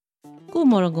God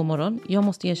morgon, god morgon. Jag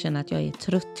måste erkänna att jag är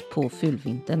trött på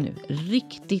fulvintern nu.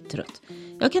 Riktigt trött.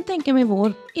 Jag kan tänka mig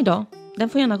vår idag. Den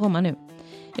får gärna komma nu.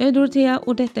 Jag är Dorotea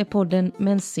och detta är podden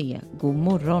Men se, god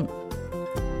morgon.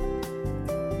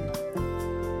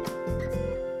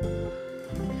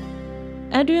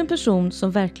 Är du en person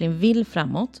som verkligen vill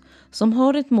framåt, som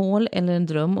har ett mål eller en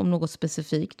dröm om något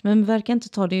specifikt men verkar inte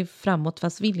ta dig framåt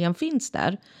fast viljan finns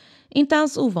där? Inte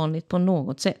alls ovanligt på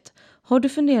något sätt. Har du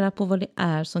funderat på vad det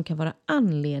är som kan vara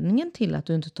anledningen till att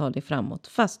du inte tar dig framåt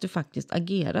fast du faktiskt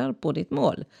agerar på ditt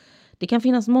mål? Det kan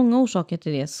finnas många orsaker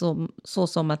till det,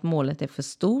 såsom att målet är för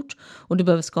stort och du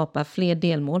behöver skapa fler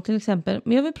delmål till exempel.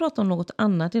 Men jag vill prata om något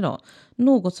annat idag.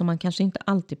 Något som man kanske inte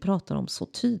alltid pratar om så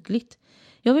tydligt.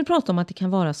 Jag vill prata om att det kan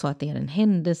vara så att det är en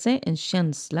händelse, en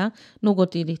känsla,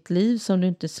 något i ditt liv som du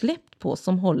inte släppt på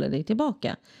som håller dig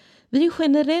tillbaka. Vi är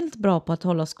generellt bra på att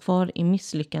hålla oss kvar i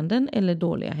misslyckanden eller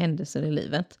dåliga händelser i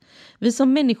livet. Vi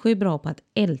som människor är bra på att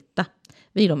älta.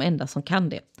 Vi är de enda som kan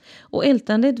det. Och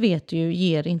ältandet vet du ju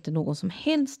ger inte någon som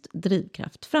helst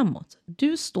drivkraft framåt.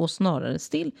 Du står snarare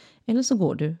still eller så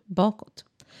går du bakåt.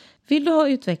 Vill du ha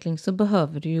utveckling så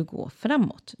behöver du ju gå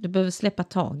framåt. Du behöver släppa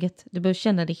taget. Du behöver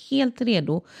känna dig helt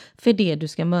redo för det du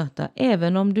ska möta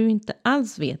även om du inte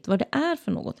alls vet vad det är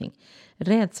för någonting.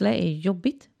 Rädsla är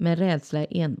jobbigt, men rädsla är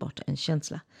enbart en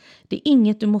känsla. Det är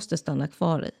inget du måste stanna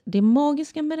kvar i. Det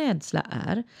magiska med rädsla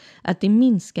är att det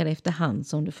minskar efterhand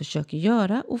som du försöker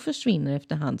göra och försvinner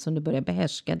efterhand som du börjar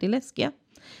behärska det läskiga.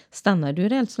 Stannar du i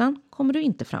rädslan kommer du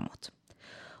inte framåt.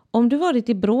 Om du varit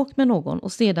i bråk med någon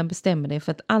och sedan bestämmer dig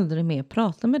för att aldrig mer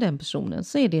prata med den personen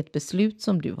så är det ett beslut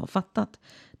som du har fattat.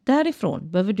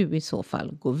 Därifrån behöver du i så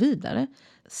fall gå vidare.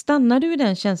 Stannar du i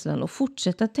den känslan och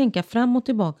fortsätter att tänka fram och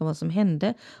tillbaka vad som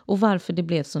hände och varför det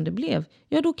blev som det blev,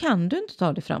 ja då kan du inte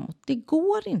ta det framåt. Det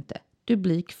går inte. Du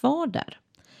blir kvar där.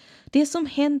 Det som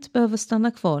hänt behöver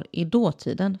stanna kvar i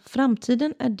dåtiden.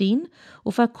 Framtiden är din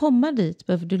och för att komma dit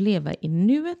behöver du leva i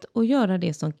nuet och göra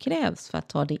det som krävs för att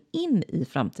ta dig in i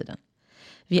framtiden.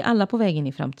 Vi är alla på väg in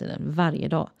i framtiden varje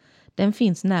dag. Den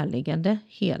finns närliggande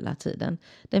hela tiden.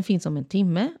 Den finns om en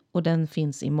timme och den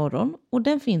finns imorgon och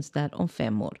den finns där om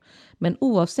 5 år. Men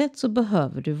oavsett så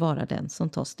behöver du vara den som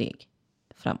tar steg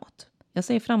framåt. Jag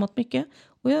säger framåt mycket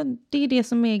och det är det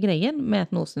som är grejen med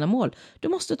att nå sina mål. Du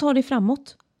måste ta dig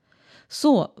framåt.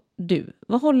 Så du,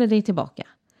 vad håller dig tillbaka?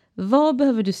 Vad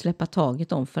behöver du släppa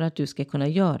taget om för att du ska kunna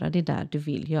göra det där du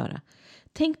vill göra?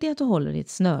 Tänk dig att du håller i ett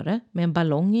snöre med en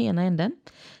ballong i ena änden.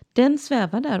 Den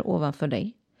svävar där ovanför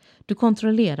dig. Du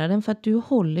kontrollerar den för att du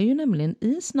håller ju nämligen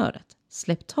i snöret.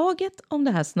 Släpp taget om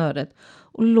det här snöret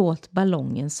och låt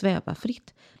ballongen sväva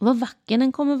fritt. Vad vacker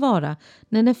den kommer vara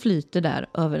när den flyter där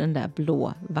över den där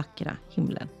blå vackra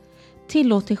himlen.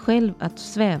 Tillåt dig själv att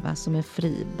sväva som en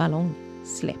fri ballong.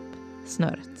 Släpp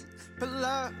snöret. Put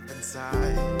love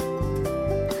inside.